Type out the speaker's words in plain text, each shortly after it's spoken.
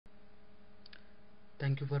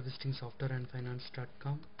Thank you for visiting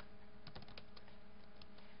softwareandfinance.com.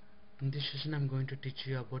 In this session I'm going to teach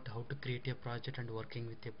you about how to create a project and working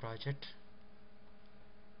with a project.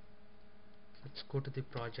 Let's go to the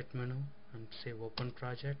project menu and say open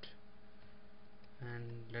project, and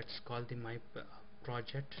let's call the my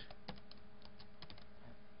project.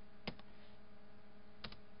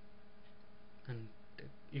 And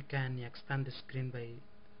you can expand the screen by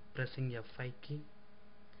pressing F5 key,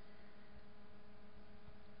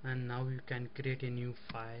 and now you can create a new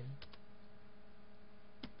file,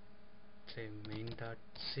 say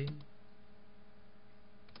main.c,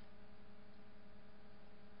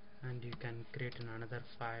 and you can create another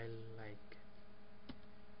file like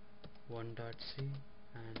 1.c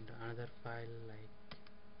and another file like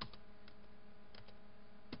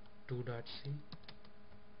 2.c,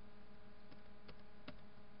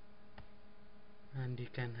 and you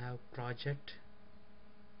can have project,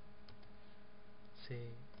 say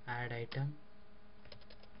add item.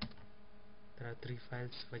 There are three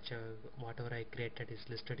files which whatever I created is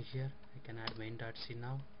listed here. I can add main.c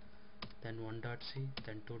now, then 1.c,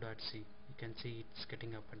 then 2.c. You can see it's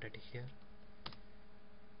getting appended here.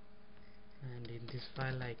 And in this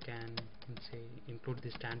file I can say include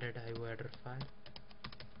the standard IO header file,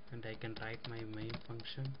 and I can write my main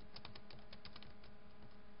function,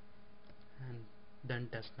 and then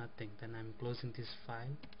does nothing. Then I'm closing this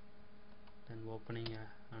file, then opening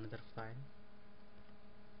another file.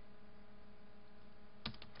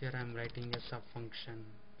 Here I'm writing a sub function,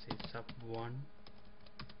 say sub1,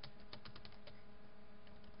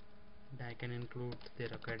 and I can include the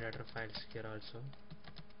required header files here also.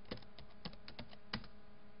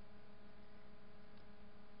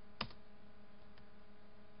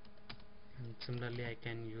 And similarly I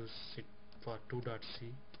can use it for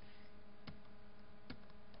 2.c.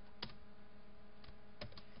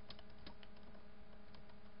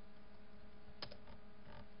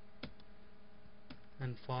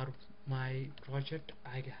 And for my project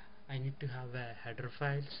I need to have a header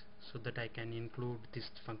files so that I can include this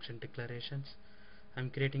function declarations. I'm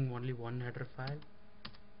creating only one header file,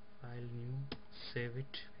 file new, save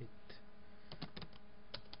it with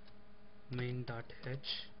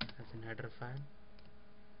main.h as an header file.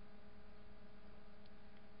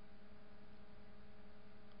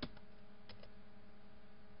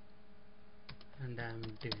 And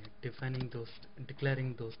I'm declaring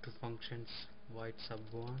those two functions, void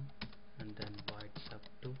sub1 and then void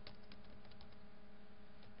sub2.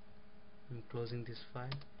 I'm closing this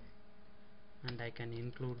file, and I can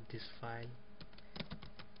include this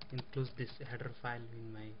header file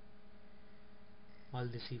in my all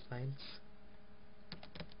the C files.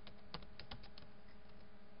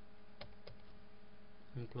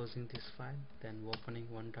 I'm closing this file, then opening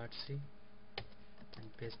 1.c, then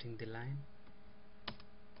pasting the line,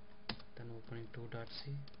 then opening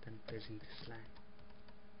 2.c, then pasting this line.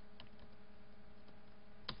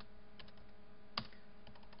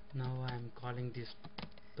 Now I am calling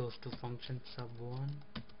those two functions, sub1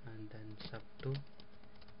 and then sub2,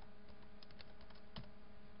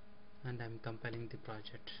 and I am compiling the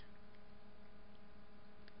project,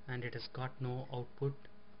 and it has got no output.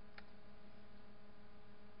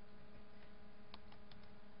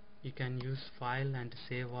 You can use file and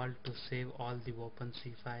save all to save all the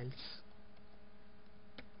OpenC files.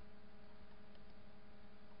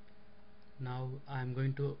 Now I am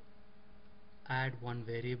going to add one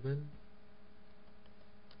variable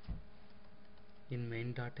in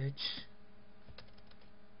main.h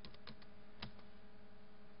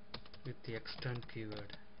with the extern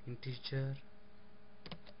keyword, integer,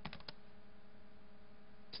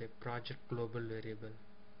 say project global variable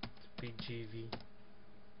pgv,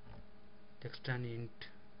 extern int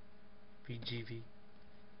pgv.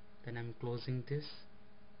 Then I'm closing this.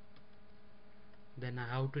 Then I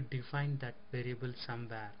have to define that variable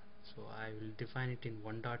somewhere, so I will define it in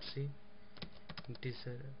 1.c,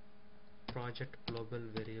 integer project global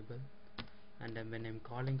variable, and then when I'm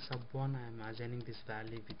calling sub1 I am assigning this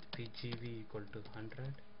value with pgv equal to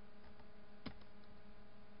 100,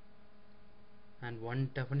 and one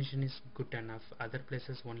definition is good enough, other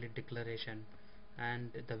places only declaration,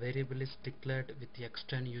 and the variable is declared with the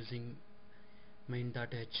extern using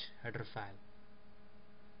main.h header file.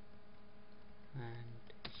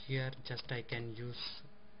 And here just I can use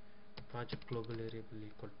project global variable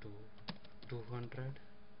equal to 200,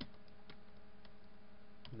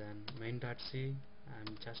 then main.c,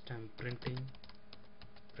 I'm printing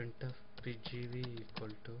printf pgv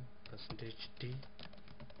equal to %d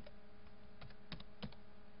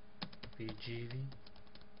pgv.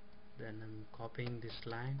 Then I'm copying this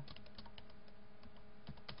line,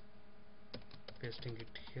 pasting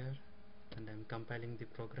it here, and I'm compiling the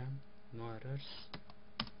program. No errors.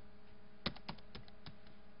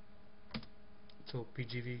 So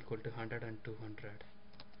PGV equal to 100 and 200.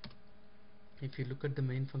 If you look at the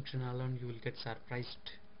main function alone, you will get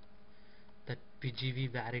surprised that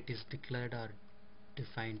PGV, where it is declared or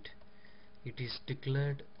defined. It is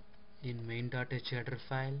declared in main.header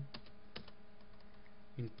file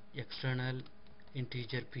in external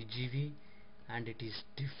integer PGV, and it is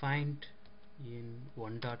defined in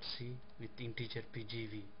 1.c with integer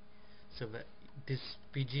PGV. So this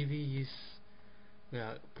PGV is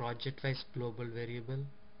project wise global variable.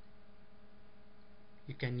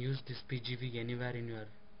 You can use this PGV anywhere in your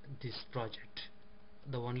this project.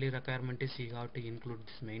 The only requirement is you have to include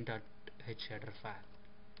this main.h header file.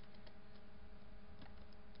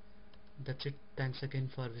 That's it. Thanks again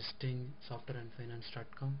for visiting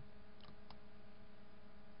softwareandfinance.com.